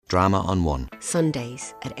Drama on One.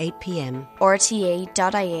 Sundays at 8 p.m.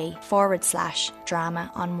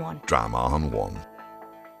 rte.ie/drama on one. Drama on One.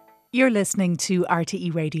 You're listening to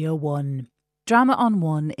RTE Radio 1. Drama on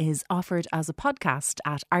One is offered as a podcast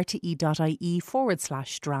at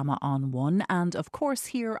rte.ie/drama on one, and of course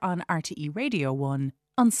here on RTE Radio 1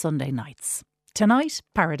 on Sunday nights. Tonight,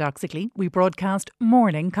 paradoxically, we broadcast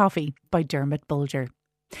Morning Coffee by Dermot Bolger.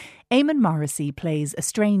 Eamon Morrissey plays a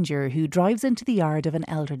stranger who drives into the yard of an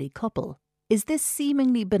elderly couple. Is this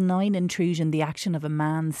seemingly benign intrusion the action of a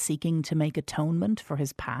man seeking to make atonement for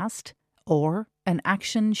his past? Or an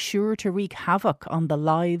action sure to wreak havoc on the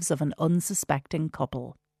lives of an unsuspecting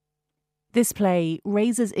couple? This play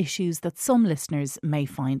raises issues that some listeners may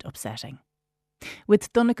find upsetting.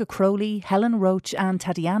 With Donncha Crowley, Helen Roach and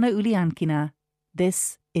Tatiana Uliankina,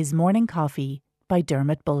 this is Morning Coffee by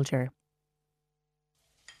Dermot Bolger.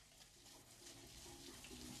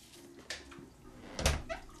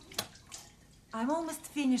 I'm almost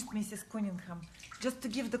finished, Mrs. Cunningham. Just to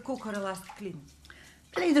give the cooker a last clean.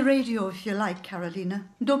 Play the radio if you like, Carolina.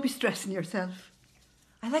 Don't be stressing yourself.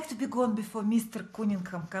 I like to be gone before Mr.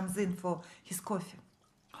 Cunningham comes in for his coffee.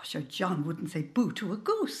 Oh, sure, John wouldn't say boo to a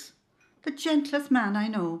goose. The gentlest man I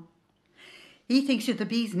know. He thinks you're the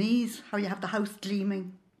bee's knees, how you have the house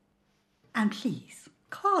gleaming. And please,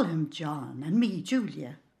 call him John and me,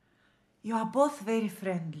 Julia. You are both very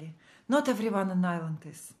friendly. Not everyone on Ireland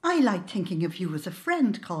is. I like thinking of you as a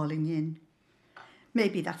friend calling in.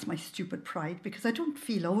 Maybe that's my stupid pride, because I don't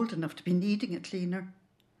feel old enough to be needing a cleaner.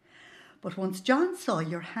 But once John saw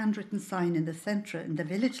your handwritten sign in the centre in the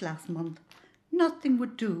village last month, nothing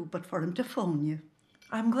would do but for him to phone you.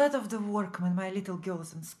 I'm glad of the work when my little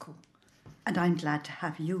girl's in school. And I'm glad to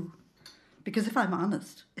have you. Because if I'm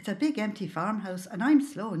honest, it's a big empty farmhouse and I'm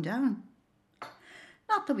slowing down.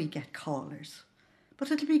 Not that we get callers,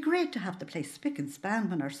 but it'll be great to have the place spick and span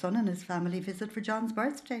when our son and his family visit for John's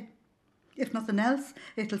birthday. If nothing else,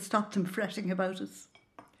 it'll stop them fretting about us.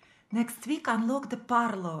 Next week, unlock the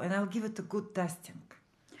parlour and I'll give it a good dusting.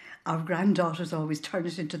 Our granddaughters always turn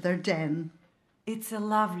it into their den. It's a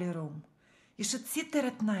lovely room. You should sit there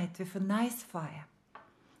at night with a nice fire.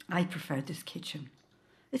 I prefer this kitchen.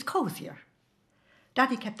 It's cosier.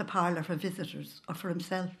 Daddy kept the parlour for visitors or for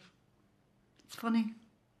himself. It's funny.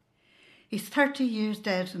 He's 30 years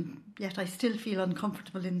dead, and yet I still feel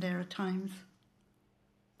uncomfortable in there at times.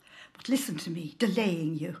 But listen to me,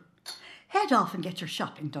 delaying you. Head off and get your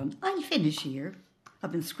shopping done. I'll finish here.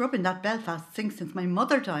 I've been scrubbing that Belfast sink since my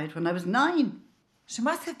mother died when I was 9. She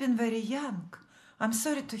must have been very young. I'm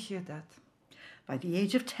sorry to hear that. By the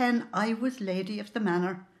age of 10, I was lady of the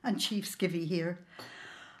manor and chief skivvy here.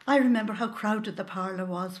 I remember how crowded the parlour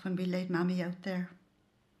was when we laid Mammy out there.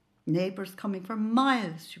 Neighbours coming for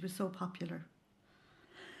miles, she was so popular.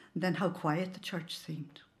 And then how quiet the church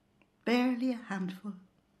seemed. Barely a handful.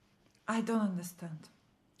 I don't understand.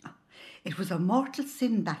 It was a mortal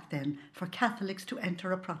sin back then for Catholics to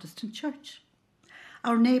enter a Protestant church.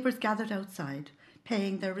 Our neighbours gathered outside,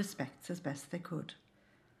 paying their respects as best they could,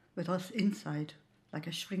 with us inside, like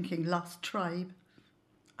a shrinking lost tribe.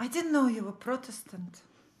 I didn't know you were Protestant.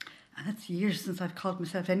 And it's years since I've called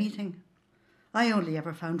myself anything. I only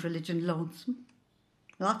ever found religion lonesome.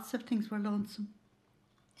 Lots of things were lonesome.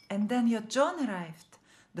 And then your John arrived,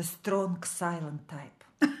 the strong, silent type.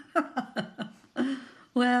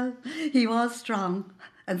 Well, he was strong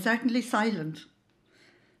and certainly silent.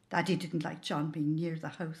 Daddy didn't like John being near the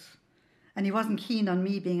house, and he wasn't keen on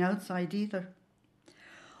me being outside either.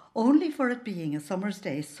 Only for it being a summer's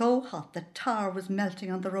day so hot that tar was melting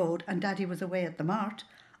on the road and Daddy was away at the mart,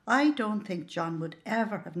 I don't think John would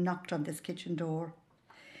ever have knocked on this kitchen door.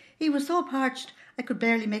 He was so parched I could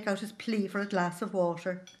barely make out his plea for a glass of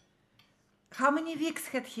water. How many weeks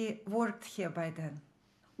had he worked here by then?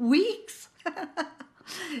 Weeks?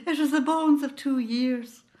 It was the bones of 2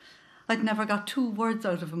 years. I'd never got 2 words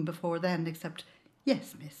out of him before then except,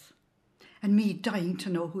 "Yes, miss," and me dying to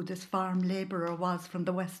know who this farm labourer was from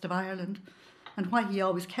the west of Ireland and why he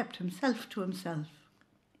always kept himself to himself.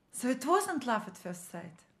 So it wasn't love at first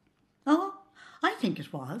sight? Oh, I think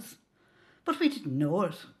it was. But we didn't know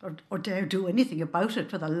it or dare do anything about it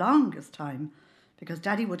for the longest time, because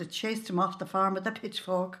Daddy would have chased him off the farm with a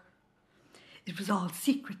pitchfork. It was all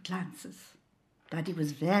secret glances. Daddy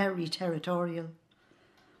was very territorial.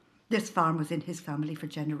 This farm was in his family for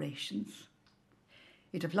generations.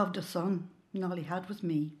 He'd have loved a son, and all he had was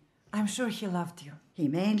me. I'm sure he loved you. He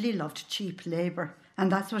mainly loved cheap labour,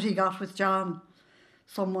 and that's what he got with John.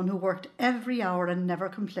 Someone who worked every hour and never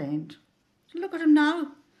complained. Look at him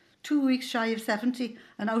now, 2 weeks shy of 70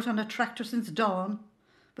 and out on a tractor since dawn.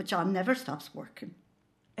 But John never stops working.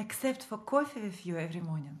 Except for coffee with you every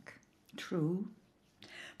morning. True.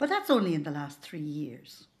 But that's only in the last 3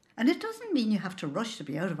 years. And it doesn't mean you have to rush to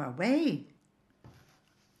be out of our way.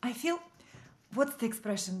 I feel, what's the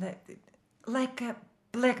expression, like a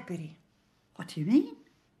blackberry. What do you mean?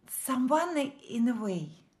 Someone in a way.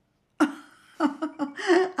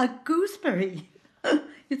 A gooseberry.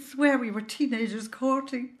 You'd swear we were teenagers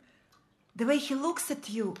courting. The way he looks at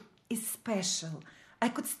you is special. I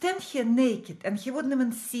could stand here naked and he wouldn't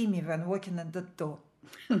even see me when walking at the door.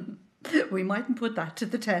 We mightn't put that to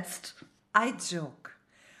the test. I joke.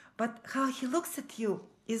 But how he looks at you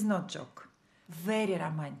is not joke. Very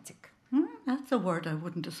romantic. That's a word I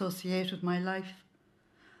wouldn't associate with my life.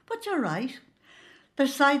 But you're right.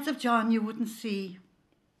 There's sides of John you wouldn't see.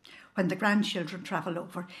 When the grandchildren travel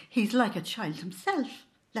over, he's like a child himself,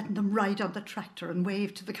 letting them ride on the tractor and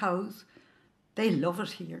wave to the cows. They love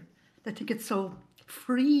it here. They think it's so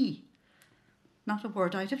free. Not a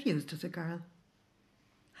word I'd have used as a girl.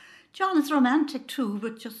 John is romantic too,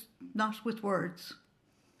 but just not with words.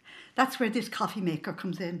 That's where this coffee maker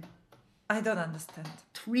comes in. I don't understand.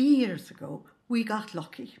 3 years ago, we got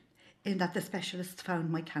lucky in that the specialists found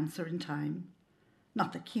my cancer in time.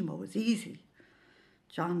 Not that chemo was easy.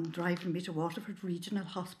 John driving me to Waterford Regional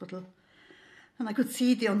Hospital, and I could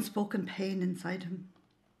see the unspoken pain inside him.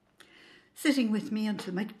 Sitting with me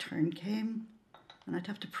until my turn came, and I'd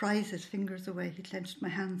have to prise his fingers away. He clenched my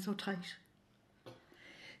hand so tight.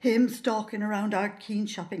 Him stalking around our Keene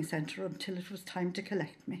shopping centre until it was time to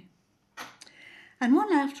collect me. And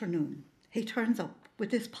one afternoon, he turns up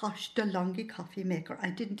with this posh DeLonghi coffee maker I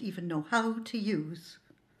didn't even know how to use.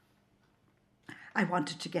 I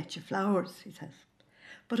wanted to get you flowers, he says.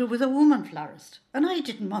 But it was a woman florist, and I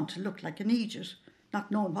didn't want to look like an idiot,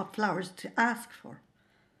 not knowing what flowers to ask for.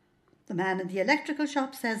 The man in the electrical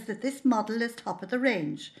shop says that this model is top of the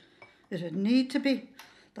range. It'd need to be.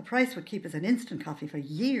 The price would keep us an instant coffee for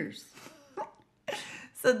years.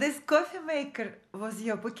 So this coffee maker was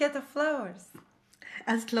your bouquet of flowers?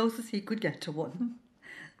 As close as he could get to one.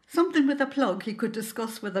 Something with a plug he could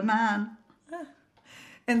discuss with a man.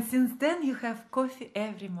 And since then you have coffee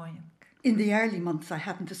every morning? In the early months I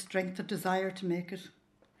hadn't the strength or desire to make it.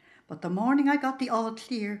 But the morning I got the all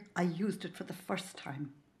clear, I used it for the first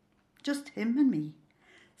time. Just him and me,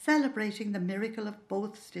 celebrating the miracle of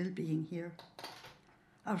both still being here.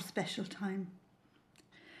 Our special time.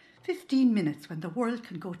 15 minutes when the world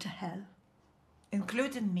can go to hell.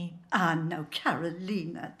 Including me. Ah, no,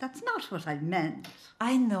 Carolina, that's not what I meant.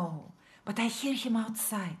 I know, but I hear him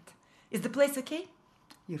outside. Is the place okay?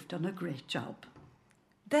 You've done a great job.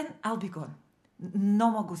 Then I'll be gone.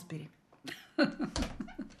 No more gooseberry.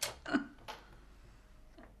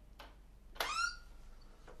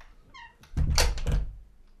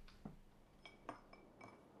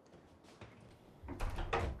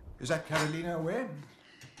 Is that Carolina away?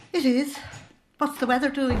 It is. What's the weather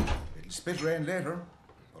doing? It'll spit rain later,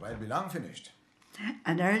 but I'll be long finished.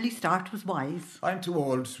 An early start was wise. I'm too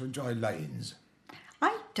old to enjoy lie-ins.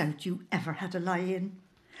 I doubt you ever had a lie-in.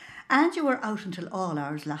 And you were out until all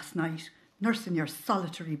hours last night, nursing your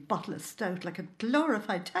solitary bottle of stout like a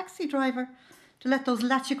glorified taxi driver, to let those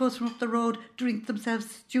latchicos from up the road drink themselves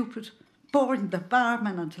stupid, boring the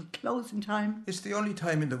barman until closing time. It's the only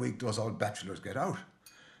time in the week those old bachelors get out.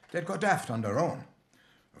 They'd go daft on their own,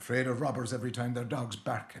 afraid of robbers every time their dogs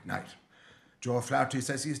bark at night. Joe Flaherty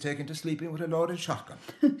says he's taken to sleeping with a loaded shotgun.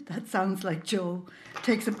 That sounds like Joe.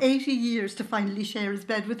 Takes him 80 years to finally share his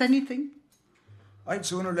bed with anything. I'd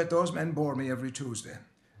sooner let those men bore me every Tuesday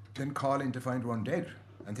than call in to find one dead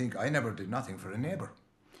and think I never did nothing for a neighbour.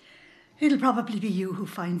 It'll probably be you who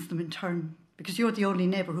finds them in turn, because you're the only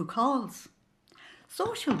neighbour who calls.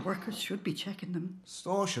 Social workers should be checking them.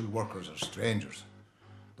 Social workers are strangers.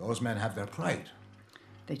 Those men have their pride.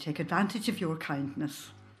 They take advantage of your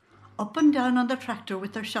kindness. Up and down on the tractor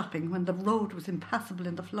with their shopping when the road was impassable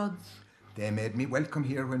in the floods. They made me welcome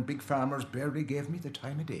here when big farmers barely gave me the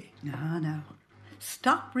time of day. No.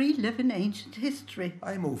 Stop reliving ancient history.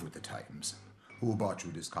 I move with the times. Who bought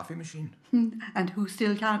you this coffee machine? And who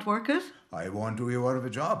still can't work it? I won't do you out of a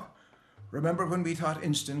job. Remember when we thought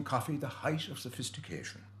instant coffee the height of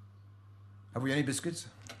sophistication? Have we any biscuits?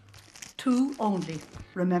 2 only.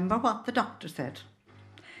 Remember what the doctor said.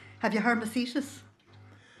 Have you hermesitis?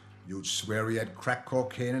 You'd swear he had crack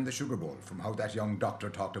cocaine in the sugar bowl from how that young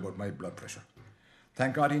doctor talked about my blood pressure.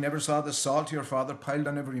 Thank God he never saw the salt your father piled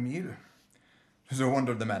on every meal. It's a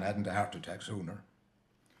wonder the man hadn't a heart attack sooner.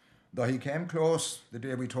 Though he came close the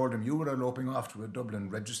day we told him you were eloping off to a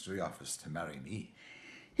Dublin registry office to marry me.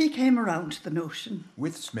 He came around to the notion.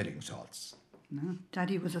 With smelling salts. No,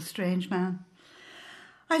 Daddy was a strange man.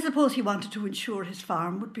 I suppose he wanted to ensure his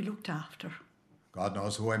farm would be looked after. God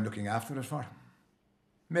knows who I'm looking after it for.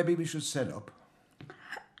 Maybe we should sell up.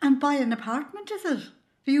 And buy an apartment, is it?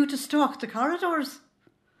 For you to stalk the corridors?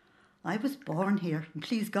 I was born here, and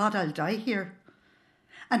please God I'll die here.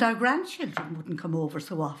 And our grandchildren wouldn't come over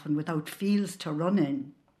so often without fields to run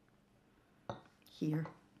in. Here,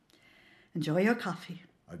 enjoy your coffee.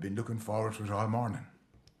 I've been looking forward to it all morning.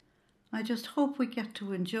 I just hope we get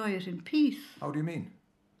to enjoy it in peace. How do you mean?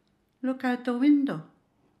 Look out the window.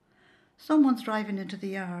 Someone's driving into the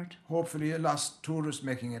yard. Hopefully a lost tourist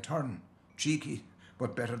making a turn. Cheeky,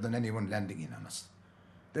 but better than anyone landing in on us.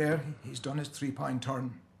 There, he's done his 3-point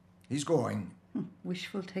turn. He's going.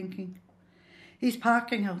 Wishful thinking. He's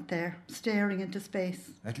parking out there, staring into space.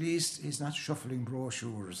 At least he's not shuffling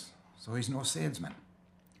brochures, so he's no salesman.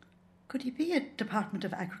 Could he be a Department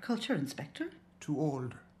of Agriculture inspector? Too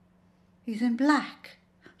old. He's in black.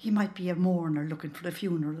 He might be a mourner looking for a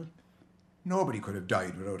funeral. Nobody could have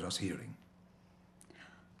died without us hearing.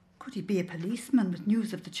 Could he be a policeman with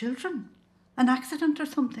news of the children? An accident or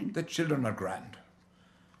something? The children are grand.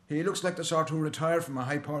 He looks like the sort who retire from a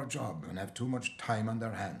high-powered job and have too much time on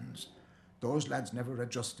their hands. Those lads never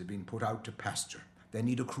adjust to being put out to pasture. They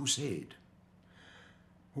need a crusade.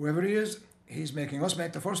 Whoever he is, he's making us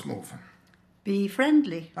make the first move. Be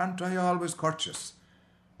friendly. Aren't I always courteous?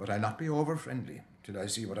 But I'll not be over-friendly till I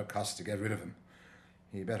see what it costs to get rid of him.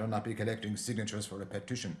 He better not be collecting signatures for a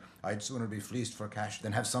petition. I'd sooner be fleeced for cash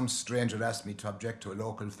than have some stranger ask me to object to a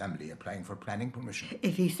local family applying for planning permission.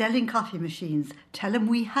 If he's selling coffee machines, tell him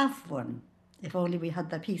we have one. If only we had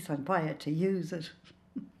the peace and quiet to use it.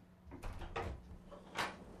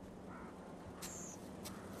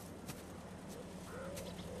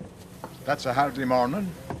 That's a hardly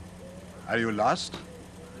morning. Are you lost?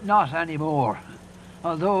 Not anymore,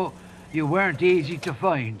 although you weren't easy to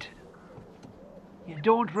find. You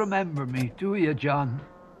don't remember me, do you, John?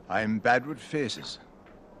 I'm bad with faces.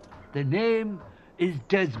 The name is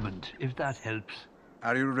Desmond, if that helps.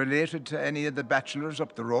 Are you related to any of the bachelors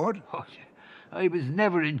up the road? Oh, I was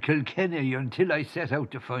never in Kilkenny until I set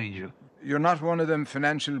out to find you. You're not one of them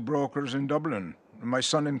financial brokers in Dublin. My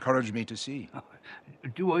son encouraged me to see.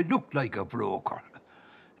 Do I look like a broker?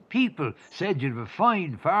 People said you'd have a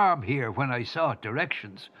fine farm here when I sought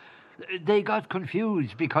directions. They got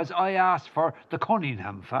confused because I asked for the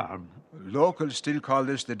Cunningham farm. Locals still call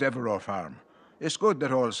this the Devereux farm. It's good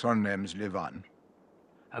that all surnames live on.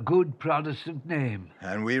 A good Protestant name.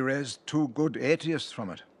 And we raised 2 good atheists from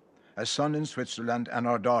it. A son in Switzerland and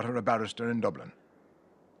our daughter a barrister in Dublin.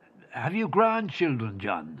 Have you grandchildren,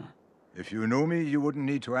 John? If you knew me, you wouldn't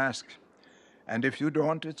need to ask. And if you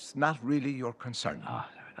don't, it's not really your concern.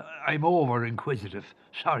 I'm over-inquisitive.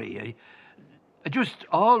 Sorry, I just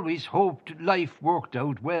always hoped life worked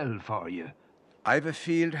out well for you. I've a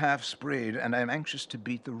field half sprayed and I'm anxious to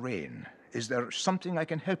beat the rain. Is there something I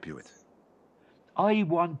can help you with? I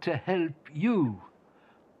want to help you.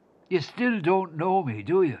 You still don't know me,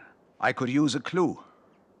 do you? I could use a clue.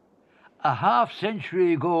 A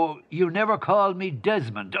half-century ago, you never called me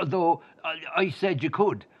Desmond, although I said you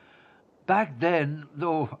could. Back then,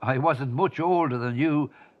 though I wasn't much older than you,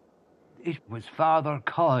 it was Father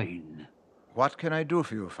Coyne. What can I do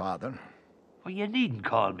for you, Father? Well, you needn't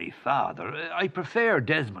call me Father. I prefer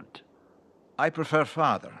Desmond. I prefer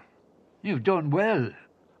Father. You've done well.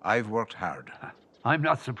 I've worked hard. I'm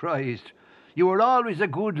not surprised. You were always a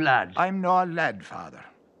good lad. I'm no lad, Father.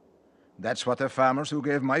 That's what the farmers who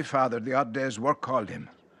gave my father the odd day's work called him,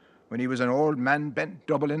 when he was an old man bent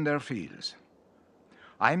double in their fields.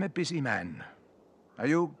 I'm a busy man. Are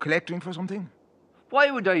you collecting for something?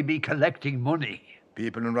 Why would I be collecting money?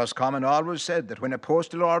 People in Roscommon always said that when a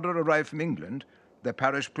postal order arrived from England, the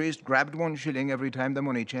parish priest grabbed 1 shilling every time the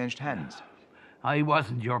money changed hands. I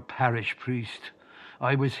wasn't your parish priest.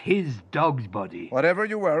 I was his dog's body. Whatever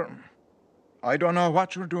you were, I don't know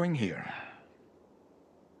what you're doing here.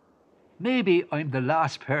 Maybe I'm the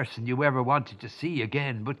last person you ever wanted to see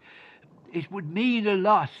again, but it would mean a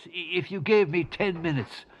lot if you gave me 10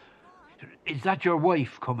 minutes. Is that your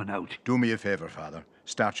wife coming out? Do me a favour, Father.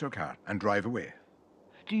 Start your car and drive away.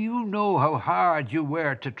 Do you know how hard you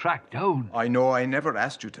were to track down? I know I never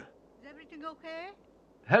asked you to. Is everything okay?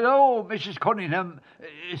 Hello, Mrs. Cunningham.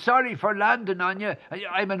 Sorry for landing on you.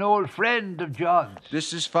 I'm an old friend of John's.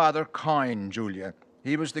 This is Father Coyne, Julia.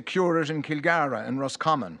 He was the curate in Kilgara and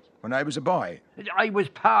Roscommon when I was a boy. I was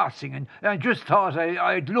passing and I just thought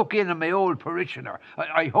I'd look in on my old parishioner.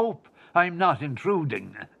 I hope I'm not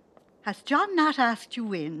intruding. Has John not asked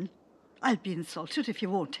you in? I'll be insulted if you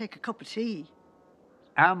won't take a cup of tea.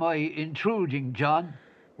 Am I intruding, John?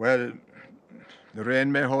 Well, the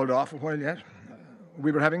rain may hold off a while yet.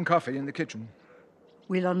 We were having coffee in the kitchen.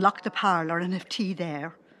 We'll unlock the parlour and have tea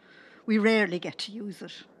there. We rarely get to use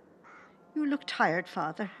it. You look tired,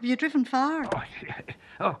 Father. Have you driven far?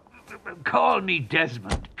 Oh, call me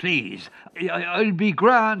Desmond, please. I'll be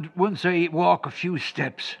grand once I walk a few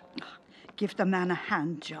steps. Give the man a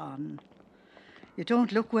hand, John. You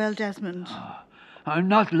don't look well, Desmond. I'm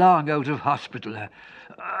not long out of hospital.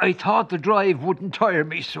 I thought the drive wouldn't tire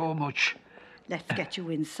me so much. Let's get you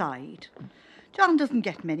inside. John doesn't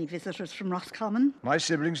get many visitors from Roscommon. My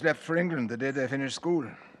siblings left for England the day they finished school.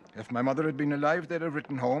 If my mother had been alive, they'd have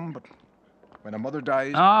written home, but when a mother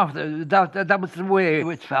dies... That was the way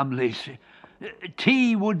with families.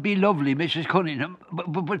 Tea would be lovely, Mrs. Cunningham,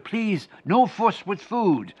 but please, no fuss with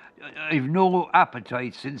food. I've no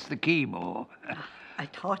appetite since the chemo. I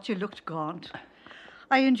thought you looked gaunt.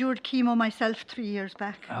 I endured chemo myself 3 years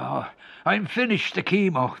back. Oh, I'm finished the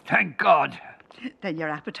chemo, thank God. Then your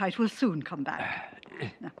appetite will soon come back.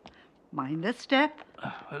 Now, mind the step.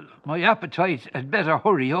 My appetite had better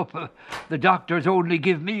hurry up. The doctors only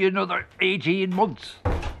give me another 18 months.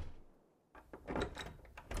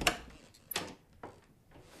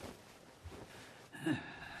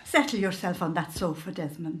 Settle yourself on that sofa,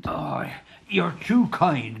 Desmond. Oh, you're too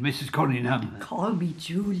kind, Mrs. Cunningham. Call me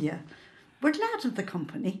Julia. We're glad of the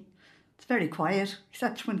company. It's very quiet,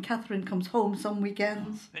 except when Catherine comes home some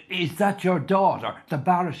weekends. Is that your daughter, the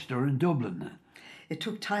barrister in Dublin? It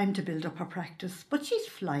took time to build up her practice, but she's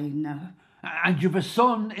flying now. And you've a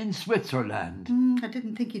son in Switzerland? I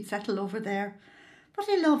didn't think he'd settle over there, but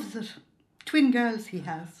he loves it. Twin girls he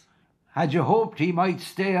has. Had you hoped he might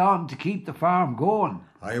stay on to keep the farm going?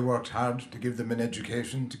 I worked hard to give them an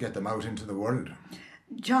education to get them out into the world.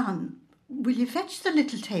 John, will you fetch the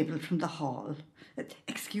little table from the hall?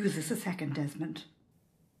 Excuse us a second, Desmond.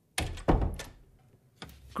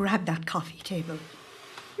 Grab that coffee table.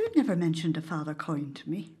 You'd never mentioned a father coin to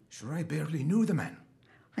me. Sure, I barely knew the man.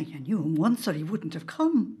 I knew him once or he wouldn't have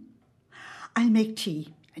come. I'll make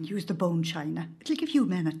tea and use the bone china. It'll give you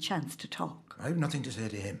men a chance to talk. I've nothing to say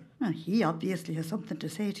to him. Well, he obviously has something to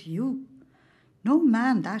say to you. No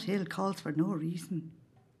man that ill calls for no reason.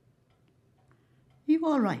 You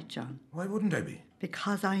all right, John? Why wouldn't I be?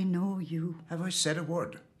 Because I know you. Have I said a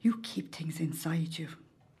word? You keep things inside you.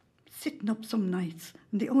 Sitting up some nights,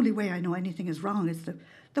 and the only way I know anything is wrong is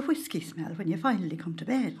the whiskey smell when you finally come to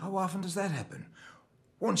bed. How often does that happen?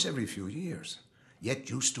 Once every few years. Yet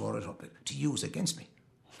you store it up to use against me.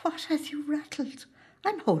 What has you rattled?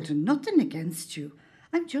 I'm holding nothing against you.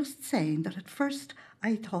 I'm just saying that at first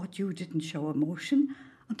I thought you didn't show emotion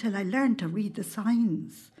until I learned to read the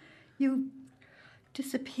signs. You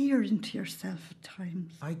disappear into yourself at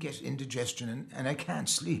times. I get indigestion and I can't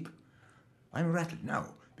sleep. I'm rattled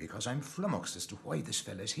now because I'm flummoxed as to why this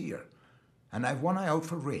fella's here. And I've one eye out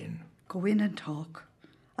for rain. Go in and talk.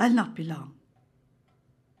 I'll not be long.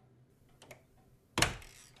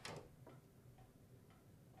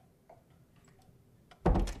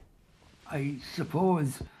 I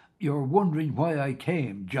suppose you're wondering why I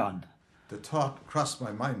came, John. The thought crossed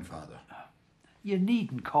my mind, Father. You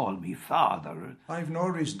needn't call me father. I've no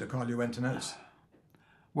reason to call you anything else.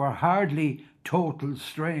 We're hardly total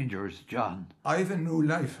strangers, John. I've a new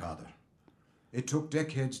life, Father. It took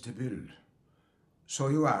decades to build. So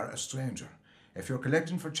you are a stranger. If you're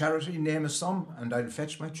collecting for charity, name a sum and I'll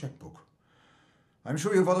fetch my checkbook. I'm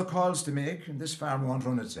sure you've other calls to make and this farm won't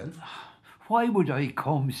run itself. Why would I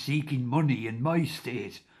come seeking money in my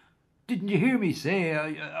state? Didn't you hear me say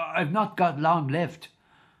I've not got long left?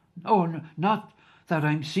 Oh, not that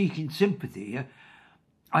I'm seeking sympathy.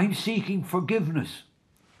 I'm seeking forgiveness.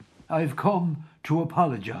 I've come to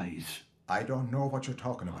apologise. I don't know what you're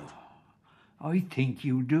talking about. I think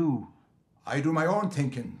you do. I do my own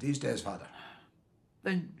thinking these days, Father.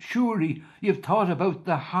 Then surely you've thought about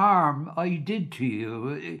the harm I did to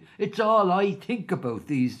you. It's all I think about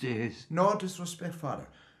these days. No disrespect, Father,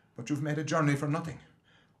 but you've made a journey for nothing.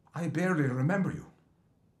 I barely remember you.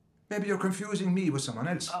 Maybe you're confusing me with someone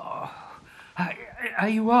else. Oh, are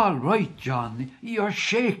you all right, John? You're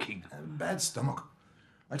shaking. Bad stomach.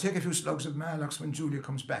 I'll take a few slugs of Maalox when Julia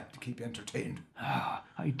comes back to keep you entertained.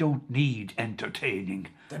 I don't need entertaining.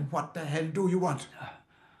 Then what the hell do you want?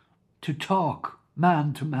 To talk,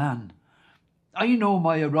 man to man. I know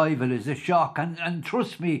my arrival is a shock, and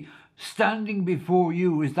trust me, standing before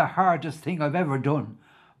you is the hardest thing I've ever done.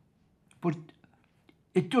 But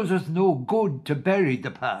it does us no good to bury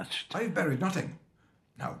the past. I've buried nothing.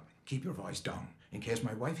 Now, keep your voice down, in case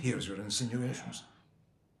my wife hears your insinuations.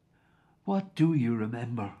 What do you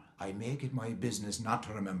remember? I make it my business not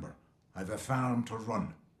to remember. I've a farm to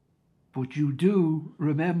run. But you do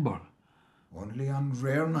remember. Only on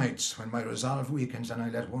rare nights when my resolve weakens and I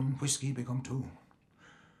let one whiskey become two.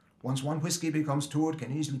 Once one whiskey becomes two, it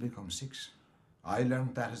can easily become six. I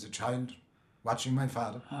learned that as a child, watching my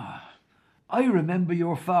father. I remember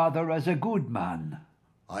your father as a good man.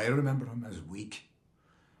 I remember him as weak.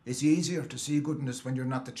 It's easier to see goodness when you're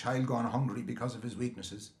not the child gone hungry because of his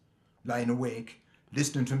weaknesses, lying awake,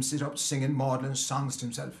 listening to him sit up singing maudlin songs to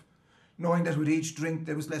himself, knowing that with each drink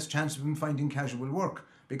there was less chance of him finding casual work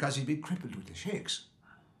because he'd be crippled with the shakes.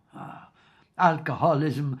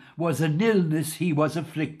 Alcoholism was an illness he was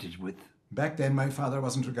afflicted with. Back then my father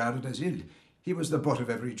wasn't regarded as ill. He was the butt of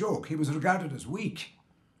every joke. He was regarded as weak,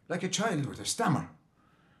 like a child with a stammer.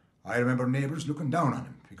 I remember neighbours looking down on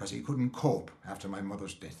him because he couldn't cope after my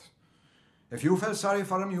mother's death. If you felt sorry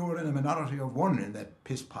for him, you were in a minority of one in that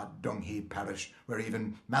piss-pot dung-heap parish where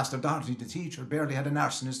even Master Doherty, the teacher, barely had an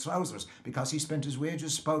arse in his trousers because he spent his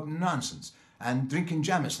wages spouting nonsense and drinking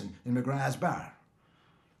Jameson in McGrath's bar.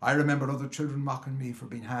 I remember other children mocking me for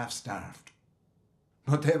being half-starved.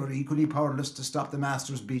 But they were equally powerless to stop the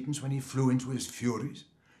master's beatings when he flew into his furies.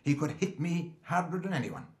 He could hit me harder than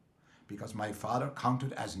anyone because my father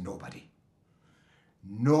counted as nobody.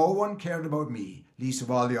 No one cared about me, least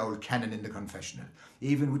of all the old canon in the confessional.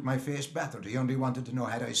 Even with my face battered, he only wanted to know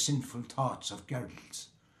had I sinful thoughts of girls.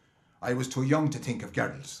 I was too young to think of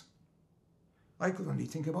girls. I could only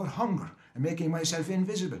think about hunger and making myself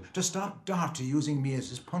invisible to stop Doherty using me as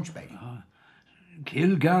his punch bag.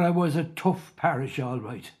 Kilgarra was a tough parish, all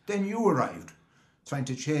right. Then you arrived, trying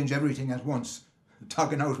to change everything at once,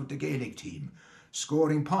 tugging out with the Gaelic team,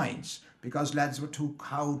 scoring points because lads were too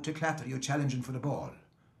cowed to clatter you challenging for the ball.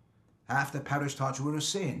 Half the parish thought you were a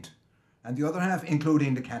saint, and the other half,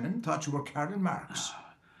 including the canon, thought you were Karl Marx.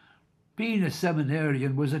 Being a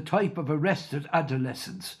seminarian was a type of arrested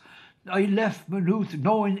adolescence. I left Maynooth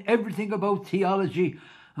knowing everything about theology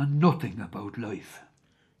and nothing about life.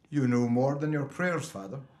 You knew more than your prayers,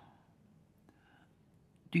 Father.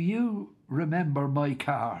 Do you remember my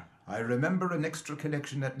car? I remember an extra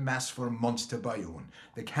collection at Mass for months to buy one,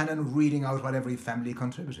 the canon reading out what every family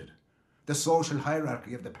contributed, the social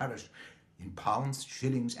hierarchy of the parish in pounds,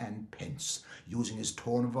 shillings and pence, using his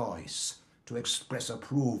tone of voice to express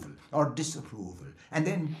approval or disapproval, and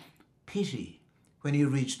then pity when he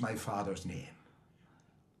reached my father's name.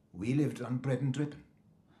 We lived on bread and dripping,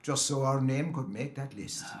 just so our name could make that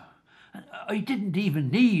list. I didn't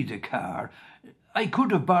even need a car. I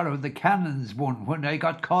could have borrowed the canon's one when I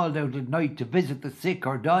got called out at night to visit the sick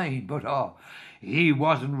or dying, but he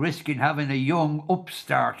wasn't risking having a young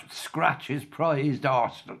upstart scratch his prized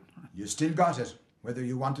arsenal. You still got it, whether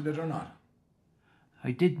you wanted it or not.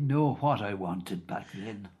 I didn't know what I wanted back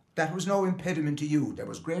then. That was no impediment to you. There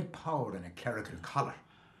was great power in a clerical collar.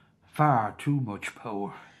 Far too much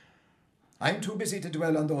power. I'm too busy to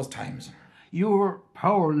dwell on those times. Your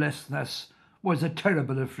powerlessness was a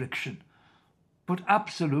terrible affliction. But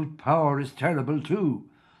absolute power is terrible too.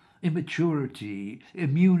 Immaturity,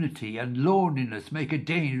 immunity and loneliness make a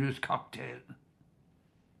dangerous cocktail.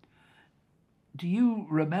 Do you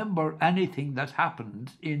remember anything that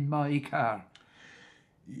happened in my car?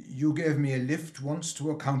 You gave me a lift once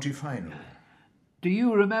to a county final. Do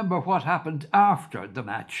you remember what happened after the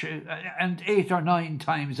match, and 8 or 9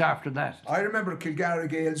 times after that? I remember Kilgarra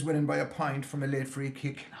Gaels winning by a point from a late free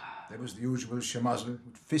kick. There was the usual schmozzle,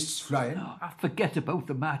 with fists flying. Forget about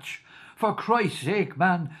the match. For Christ's sake,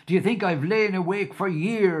 man, do you think I've lain awake for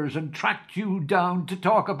years and tracked you down to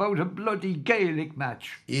talk about a bloody Gaelic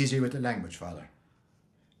match? Easy with the language, Father.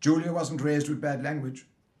 Julia wasn't raised with bad language.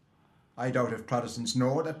 I doubt if Protestants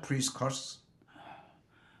know that priests curse.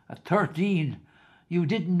 At 13, you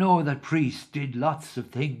didn't know that priests did lots of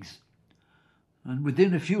things. And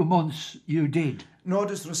within a few months, you did. No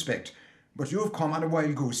disrespect, but you've come on a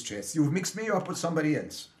wild goose chase. You've mixed me up with somebody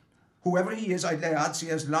else. Whoever he is, I'd lay odds he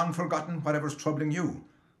has long forgotten whatever's troubling you.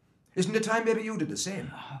 Isn't it time maybe you did the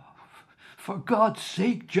same? For God's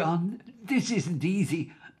sake, John, this isn't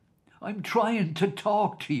easy. I'm trying to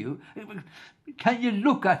talk to you. Can you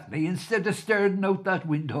look at me instead of staring out that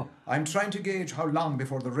window? I'm trying to gauge how long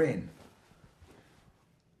before the rain.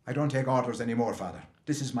 I don't take orders anymore, Father.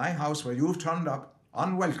 This is my house where you've turned up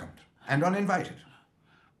unwelcomed and uninvited.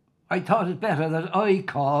 I thought it better that I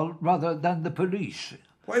call rather than the police.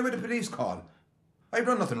 Why would the police call? I've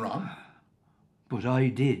done nothing wrong. But I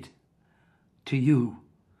did. To you.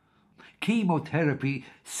 Chemotherapy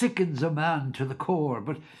sickens a man to the core,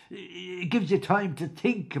 but it gives you time to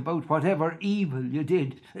think about whatever evil you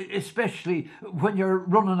did, especially when you're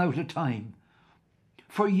running out of time.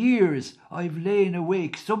 For years, I've lain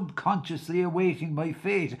awake, subconsciously awaiting my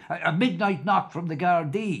fate, a midnight knock from the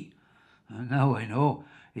Gardaí. And now I know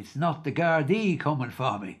It's not the Gardaí coming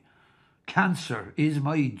for me. Cancer is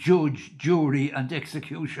my judge, jury and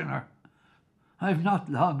executioner. I've not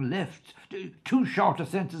long left. Too short a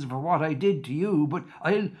sentence for what I did to you, but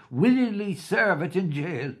I'll willingly serve it in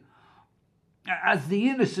jail. As the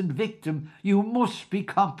innocent victim, you must be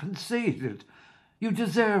compensated. You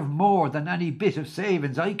deserve more than any bit of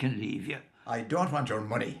savings I can leave you. I don't want your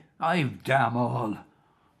money. I've damn all.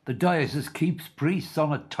 The diocese keeps priests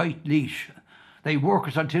on a tight leash. They work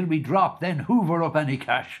us until we drop, then hoover up any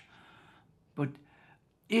cash. But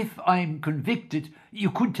if I'm convicted,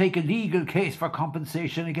 you could take a legal case for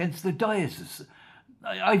compensation against the diocese.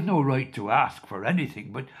 I've no right to ask for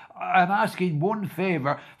anything, but I'm asking one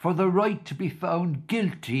favour for the right to be found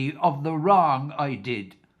guilty of the wrong I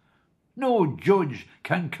did. No judge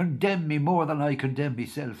can condemn me more than I condemn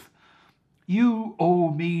myself. You owe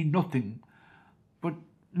me nothing, but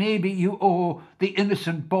maybe you owe the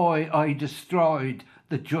innocent boy I destroyed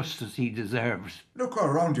the justice he deserves. Look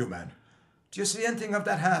around you, man. Do you see anything of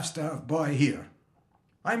that half-starved boy here?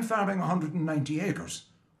 I'm farming 190 acres.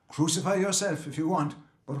 Crucify yourself if you want,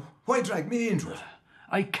 but why drag me into it?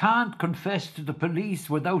 I can't confess to the police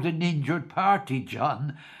without an injured party,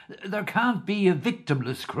 John. There can't be a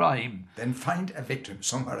victimless crime. Then find a victim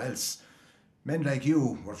somewhere else. Men like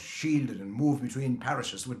you were shielded and moved between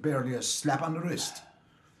parishes with barely a slap on the wrist.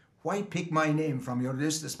 Why pick my name from your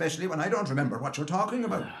list, especially when I don't remember what you're talking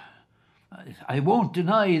about? I won't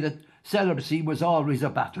deny that celibacy was always a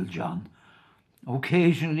battle, John.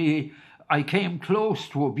 Occasionally, I came close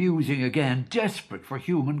to abusing again, desperate for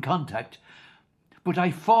human contact. But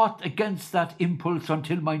I fought against that impulse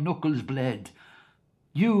until my knuckles bled.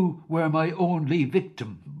 You were my only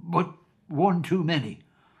victim, but one too many.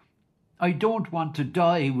 I don't want to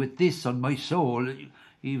die with this on my soul,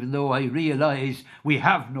 even though I realise we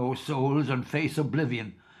have no souls and face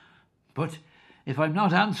oblivion. But if I'm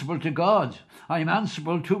not answerable to God, I'm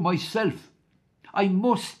answerable to myself. I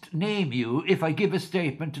must name you if I give a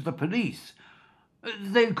statement to the police.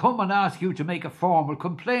 They'll come and ask you to make a formal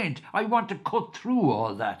complaint. I want to cut through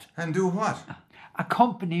all that. And do what?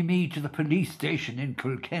 Accompany me to the police station in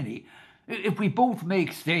Kilkenny. If we both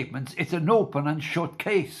make statements, it's an open and shut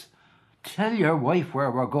case. Tell your wife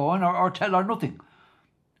where we're going, or tell her nothing.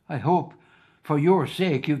 I hope, for your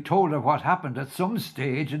sake, you've told her what happened at some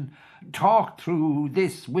stage and talked through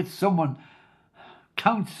this with someone.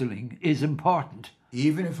 Counselling is important.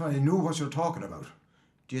 Even if I knew what you're talking about,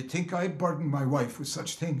 do you think I'd burden my wife with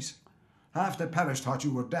such things? Half the parish thought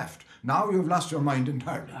you were daft. Now you've lost your mind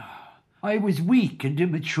entirely. I was weak and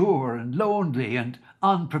immature and lonely and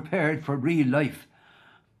unprepared for real life.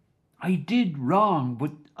 I did wrong,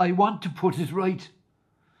 but I want to put it right.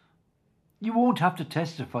 You won't have to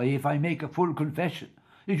testify if I make a full confession.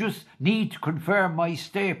 You just need to confirm my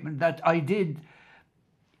statement that I did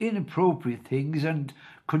inappropriate things and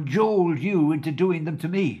cajoled you into doing them to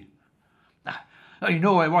me. I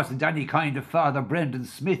know I wasn't any kind of Father Brendan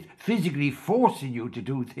Smith physically forcing you to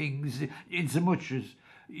do things insomuch as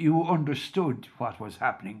you understood what was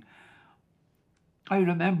happening. I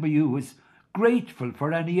remember you as grateful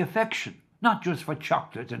for any affection, not just for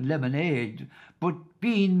chocolate and lemonade, but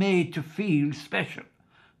being made to feel special.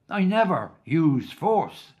 I never used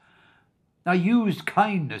force. I used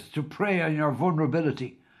kindness to prey on your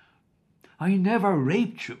vulnerability. I never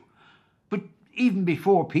raped you, but even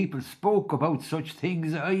before people spoke about such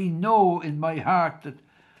things, I know in my heart that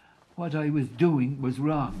what I was doing was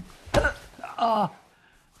wrong.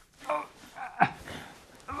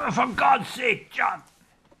 For God's sake, John,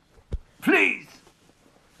 please,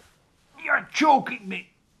 you're choking me.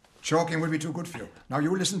 Choking will be too good for you. Now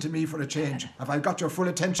you listen to me for a change. Have I got your full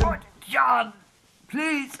attention? Oh, John,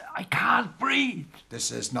 please, I can't breathe.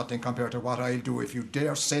 This is nothing compared to what I'll do if you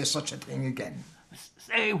dare say such a thing again.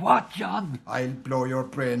 Say what, John? I'll blow your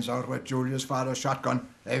brains out with Julia's father's shotgun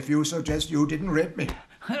if you suggest you didn't rape me.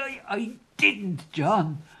 I didn't,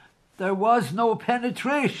 John. There was no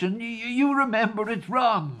penetration. You remember it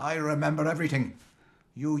wrong. I remember everything.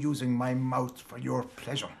 You using my mouth for your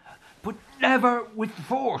pleasure. But never with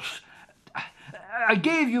force. I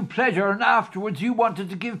gave you pleasure and afterwards you wanted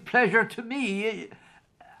to give pleasure to me.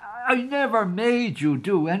 I never made you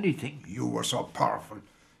do anything. You were so powerful.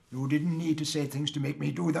 You didn't need to say things to make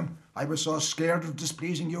me do them. I was so scared of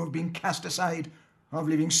displeasing you, of being cast aside, of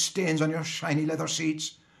leaving stains on your shiny leather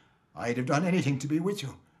seats. I'd have done anything to be with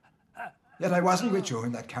you. Yet I wasn't with you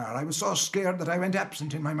in that car. I was so scared that I went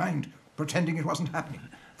absent in my mind, pretending it wasn't happening.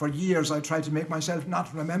 For years I tried to make myself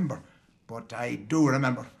not remember. But I do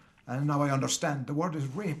remember. And now I understand. The word is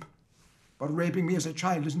rape. But raping me as a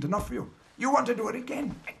child isn't enough for you. You want to do it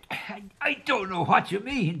again. I don't know what you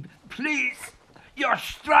mean. Please, You're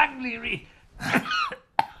strangling me.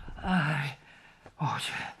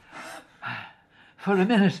 For a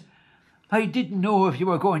minute, I didn't know if you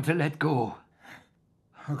were going to let go.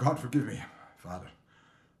 Oh, God forgive me, Father.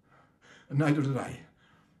 Neither did I.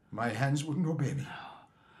 My hands wouldn't obey me.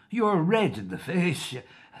 You're red in the face,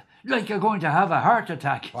 like you're going to have a heart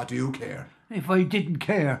attack. What do you care? If I didn't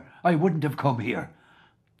care, I wouldn't have come here.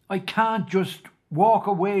 I can't just walk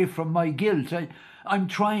away from my guilt. I'm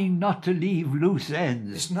trying not to leave loose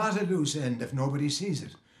ends. It's not a loose end if nobody sees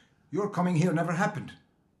it. Your coming here never happened.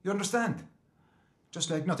 You understand?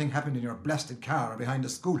 Just like nothing happened in your blasted car or behind the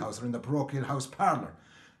schoolhouse or in the parochial house parlour.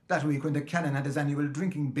 That week when the Canon had his annual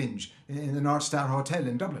drinking binge in the North Star Hotel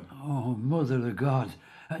in Dublin. Oh, Mother of God.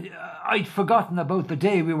 I'd forgotten about the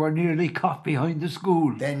day we were nearly caught behind the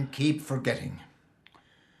school. Then keep forgetting.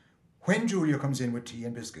 When Julia comes in with tea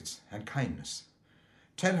and biscuits and kindness,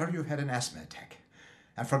 tell her you've had an asthma attack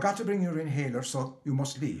and forgot to bring your inhaler, so you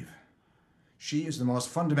must leave. She is the most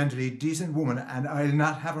fundamentally decent woman and I'll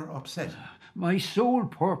not have her upset. My sole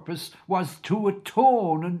purpose was to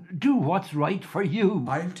atone and do what's right for you.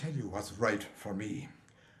 I'll tell you what's right for me.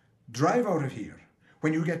 Drive out of here.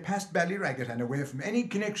 When you get past Ballyraggett and away from any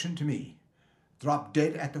connection to me, drop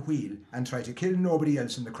dead at the wheel and try to kill nobody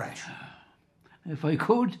else in the crash. If I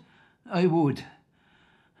could, I would.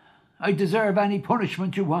 I deserve any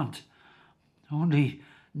punishment you want. Only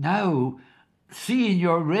now, seeing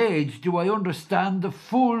your rage, do I understand the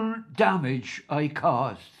full damage I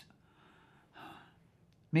caused.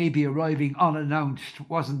 Maybe arriving unannounced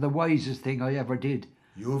wasn't the wisest thing I ever did.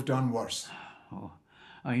 You've done worse. Oh,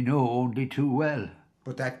 I know only too well.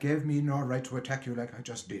 But that gave me no right to attack you like I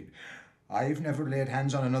just did. I've never laid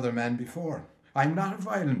hands on another man before. I'm not a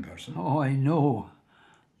violent person. Oh, I know.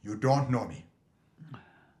 You don't know me.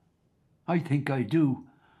 I think I do.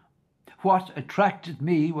 What attracted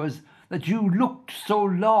me was that you looked so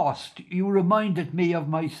lost. You reminded me of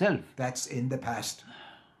myself. That's in the past.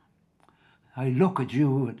 I look at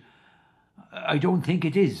you and I don't think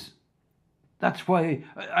it is. That's why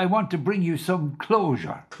I want to bring you some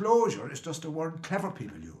closure. Closure is just a word clever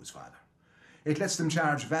people use, Father. It lets them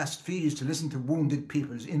charge vast fees to listen to wounded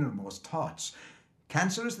people's innermost thoughts.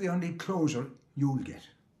 Cancer is the only closure you'll get.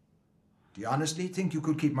 Do you honestly think you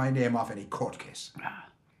could keep my name off any court case?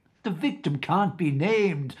 The victim can't be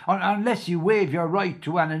named unless you waive your right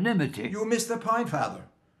to anonymity. You missed the point, Father.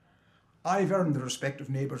 I've earned the respect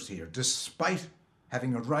of neighbours here, despite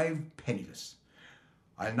having arrived penniless.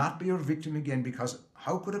 I'll not be your victim again because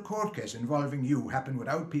how could a court case involving you happen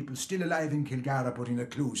without people still alive in Kilgara putting the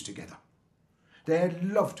clues together? They'd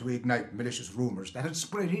love to ignite malicious rumours that had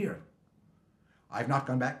spread here. I've not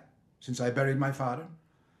gone back since I buried my father.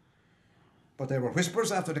 But there were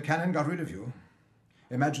whispers after the Canon got rid of you.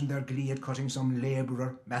 Imagine their glee at cutting some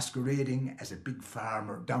labourer masquerading as a big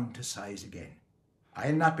farmer down to size again.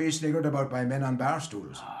 I'll not be sniggered about by men on bar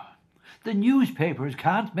stools. The newspapers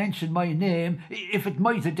can't mention my name if it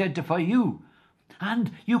might identify you.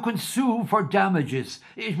 And you can sue for damages.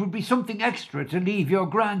 It would be something extra to leave your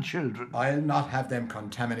grandchildren. I'll not have them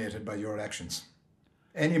contaminated by your actions.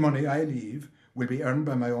 Any money I leave will be earned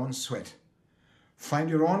by my own sweat. Find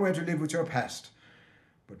your own way to live with your past,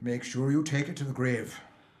 but make sure you take it to the grave.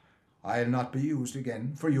 I'll not be used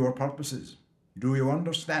again for your purposes. Do you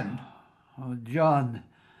understand? Oh, John,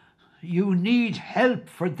 you need help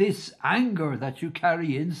for this anger that you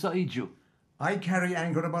carry inside you. I carry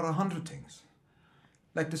anger about 100 things.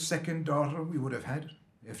 Like the second daughter we would have had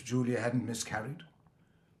if Julia hadn't miscarried.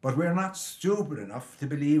 But we're not stupid enough to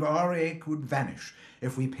believe our ache would vanish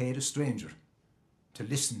if we paid a stranger to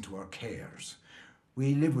listen to our cares.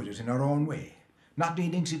 We live with it in our own way, not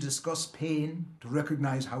needing to discuss pain to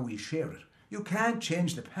recognise how we share it. You can't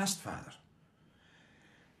change the past, Father.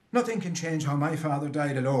 Nothing can change how my father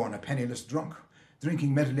died alone, a penniless drunk,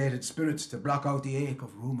 drinking methylated spirits to block out the ache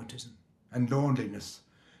of rheumatism and loneliness.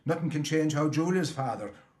 Nothing can change how Julia's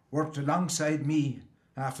father worked alongside me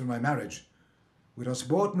after my marriage, with us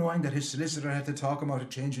both knowing that his solicitor had to talk him out of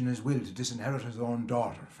changing his will to disinherit his own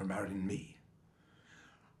daughter for marrying me.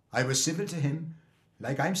 I was civil to him,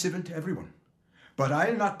 like I'm civil to everyone. But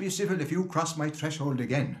I'll not be civil if you cross my threshold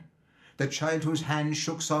again. The child whose hand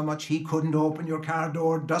shook so much he couldn't open your car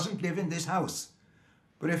door doesn't live in this house.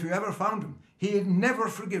 But if you ever found him, he'd never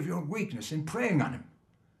forgive your weakness in preying on him.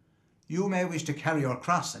 You may wish to carry your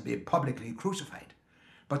cross and be publicly crucified,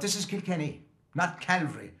 but this is Kilkenny, not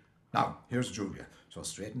Calvary. Now, here's Julia, so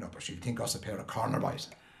straighten up or she'll think us a pair of corner boys.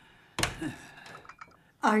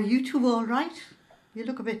 Are you two all right? You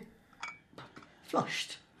look a bit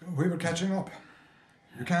flushed. We were catching up.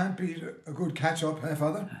 You can't beat a good catch-up,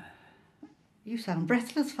 Father? You sound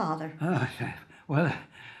breathless, Father. Well,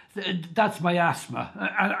 that's my asthma.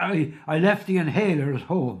 I left the inhaler at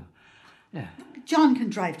home. Yeah. John can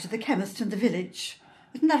drive to the chemist in the village.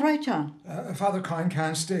 Isn't that right, John? Father Coyne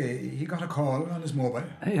can't stay. He got a call on his mobile.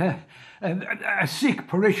 Yeah. A sick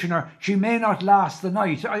parishioner. She may not last the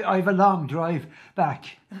night. I've a long drive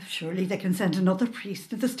back. Surely they can send another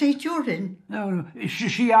priest in the state you're in. No,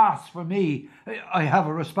 she asked for me. I have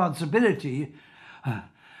a responsibility.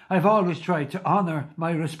 I've always tried to honour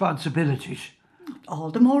my responsibilities. All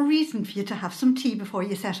the more reason for you to have some tea before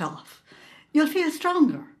you set off. You'll feel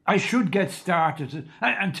stronger. I should get started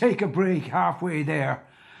and take a break halfway there.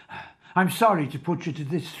 I'm sorry to put you to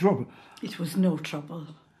this trouble. It was no trouble.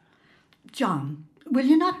 John, will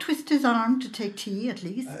you not twist his arm to take tea at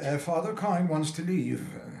least? Father Coyne wants to leave.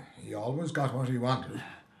 He always got what he wanted.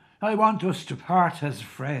 I want us to part as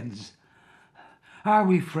friends. Are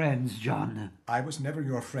we friends, John? I was never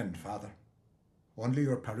your friend, Father. Only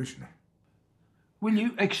your parishioner. Will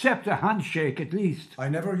you accept a handshake at least? I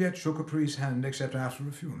never yet shook a priest's hand except after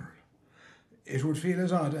a funeral. It would feel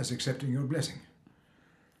as odd as accepting your blessing.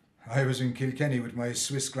 I was in Kilkenny with my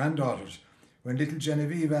Swiss granddaughters when little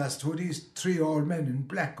Genevieve asked who these 3 old men in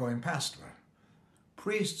black going past were.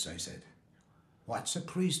 Priests, I said. What's a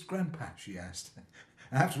priest, Grandpa? She asked.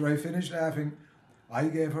 After I finished laughing, I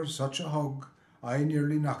gave her such a hug, I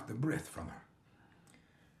nearly knocked the breath from her.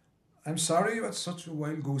 I'm sorry you had such a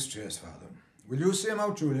wild goose chase, Father. Will you see him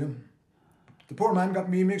out, Julia? The poor man got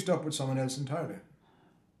me mixed up with someone else entirely.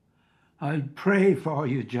 I'll pray for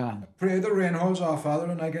you, John. Pray the rain holds off, Father,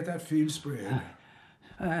 and I get that field sprayed.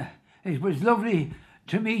 It was lovely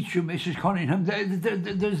to meet you, Mrs. Cunningham.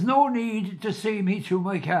 There's no need to see me to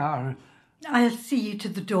my car. I'll see you to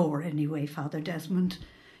the door anyway, Father Desmond.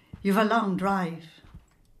 You've a long drive.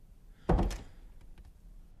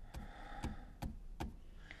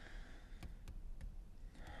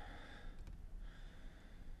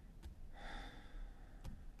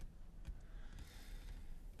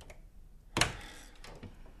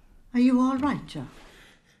 Are you all right, John?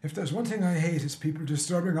 If there's one thing I hate, it's people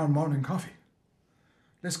disturbing our morning coffee.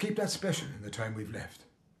 Let's keep that special in the time we've left.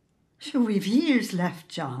 Sure, we've years left,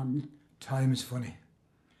 John. Time is funny.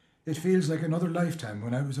 It feels like another lifetime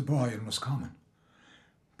when I was a boy in Roscommon.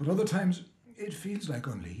 But other times, it feels like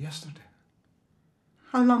only yesterday.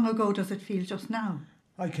 How long ago does it feel just now?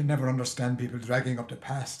 I can never understand people dragging up the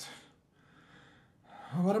past.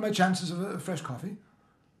 What are my chances of a fresh coffee?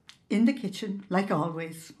 In the kitchen, like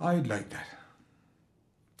always. I'd like that.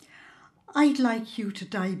 I'd like you to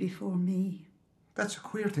die before me. That's a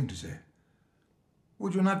queer thing to say.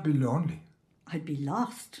 Would you not be lonely? I'd be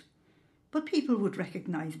lost. But people would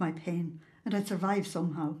recognise my pain and I'd survive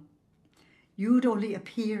somehow. You'd only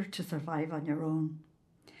appear to survive on your own.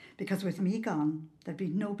 Because with me gone, there'd be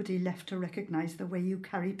nobody left to recognise the way you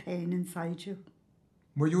carry pain inside you.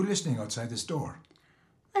 Were you listening outside this door?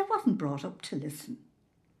 I wasn't brought up to listen.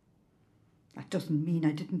 That doesn't mean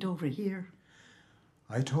I didn't overhear.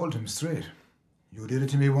 I told him straight. You did it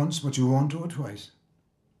to me once, but you won't do it twice.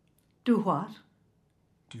 Do what?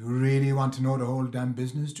 Do you really want to know the whole damn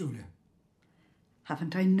business, Julia?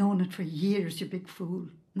 Haven't I known it for years, you big fool?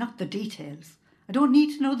 Not the details. I don't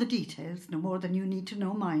need to know the details, no more than you need to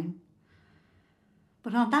know mine.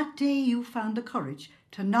 But on that day you found the courage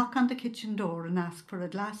to knock on the kitchen door and ask for a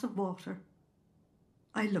glass of water.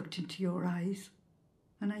 I looked into your eyes,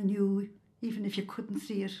 and I knew, even if you couldn't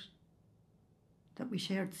see it, that we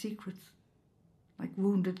shared secrets, like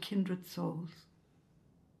wounded kindred souls.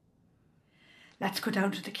 Let's go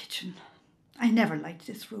down to the kitchen. I never liked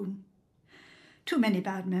this room. Too many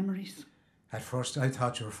bad memories. At first I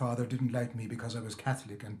thought your father didn't like me because I was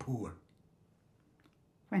Catholic and poor.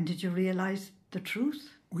 When did you realise the truth?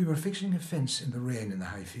 We were fixing a fence in the rain in the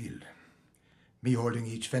high field. Me holding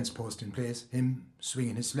each fence post in place, him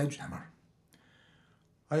swinging his sledgehammer.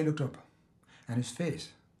 I looked up, and his face,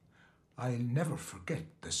 I'll never forget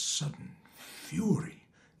the sudden fury.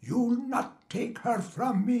 You'll not take her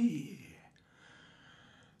from me.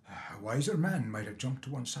 A wiser man might have jumped to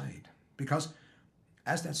one side, because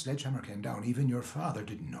as that sledgehammer came down, even your father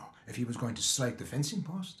didn't know if he was going to strike the fencing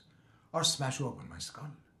post or smash open my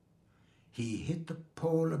skull. He hit the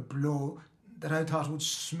pole a blow that I thought would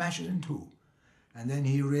smash it in two, and then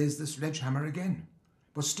he raised the sledgehammer again.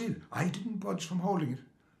 But still, I didn't budge from holding it,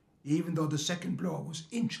 even though the second blow was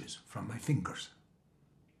inches from my fingers.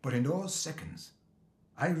 But in those seconds,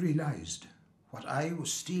 I realised what I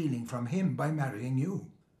was stealing from him by marrying you.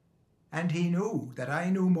 And he knew that I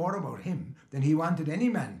knew more about him than he wanted any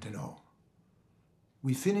man to know.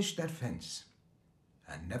 We finished that fence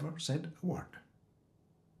and never said a word.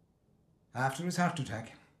 After his heart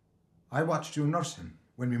attack, I watched you nurse him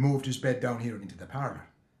when we moved his bed down here into the parlour.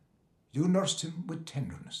 You nursed him with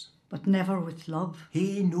tenderness. But never with love.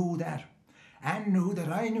 He knew that, and knew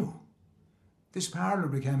that I knew. This parlour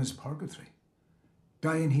became his purgatory.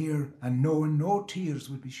 Dying here and knowing no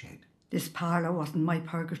tears would be shed. This parlour wasn't my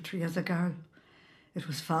purgatory as a girl. It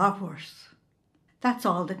was far worse. That's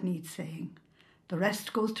all that needs saying. The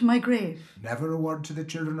rest goes to my grave. Never a word to the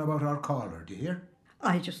children about our caller, do you hear?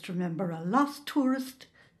 I just remember a lost tourist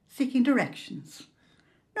seeking directions.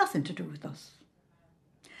 Nothing to do with us.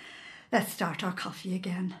 Let's start our coffee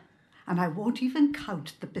again. And I won't even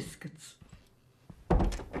count the biscuits.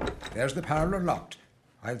 There's the parlour locked.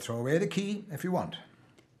 I'll throw away the key if you want.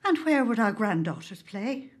 And where would our granddaughters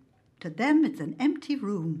play? To them, it's an empty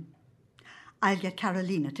room. I'll get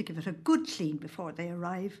Carolina to give it a good clean before they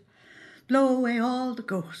arrive. Blow away all the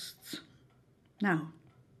ghosts. Now,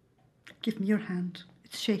 give me your hand.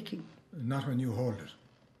 It's shaking. Not when you hold it.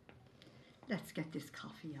 Let's get this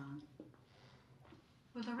coffee on.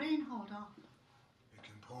 Will the rain hold off? It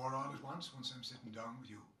can pour all at once I'm sitting down with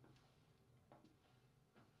you.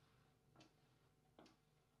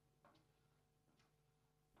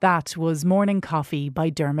 That was Morning Coffee by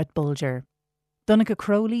Dermot Bolger. Donncha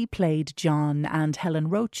Crowley played John and Helen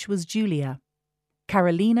Roach was Julia.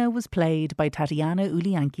 Carolina was played by Tatiana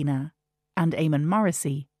Uliankina and Eamon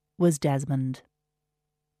Morrissey was Desmond.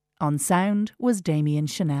 On sound was Damien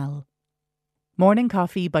Chanel. Morning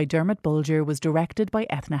Coffee by Dermot Bolger was directed by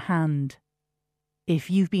Ethna Hand. If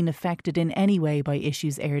you've been affected in any way by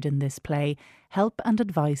issues aired in this play, help and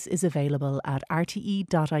advice is available at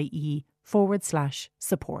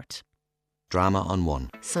rte.ie/support. Drama on One.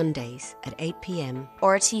 Sundays at 8 p.m.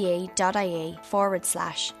 rte.ie/drama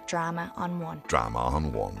on one. Drama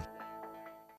on One.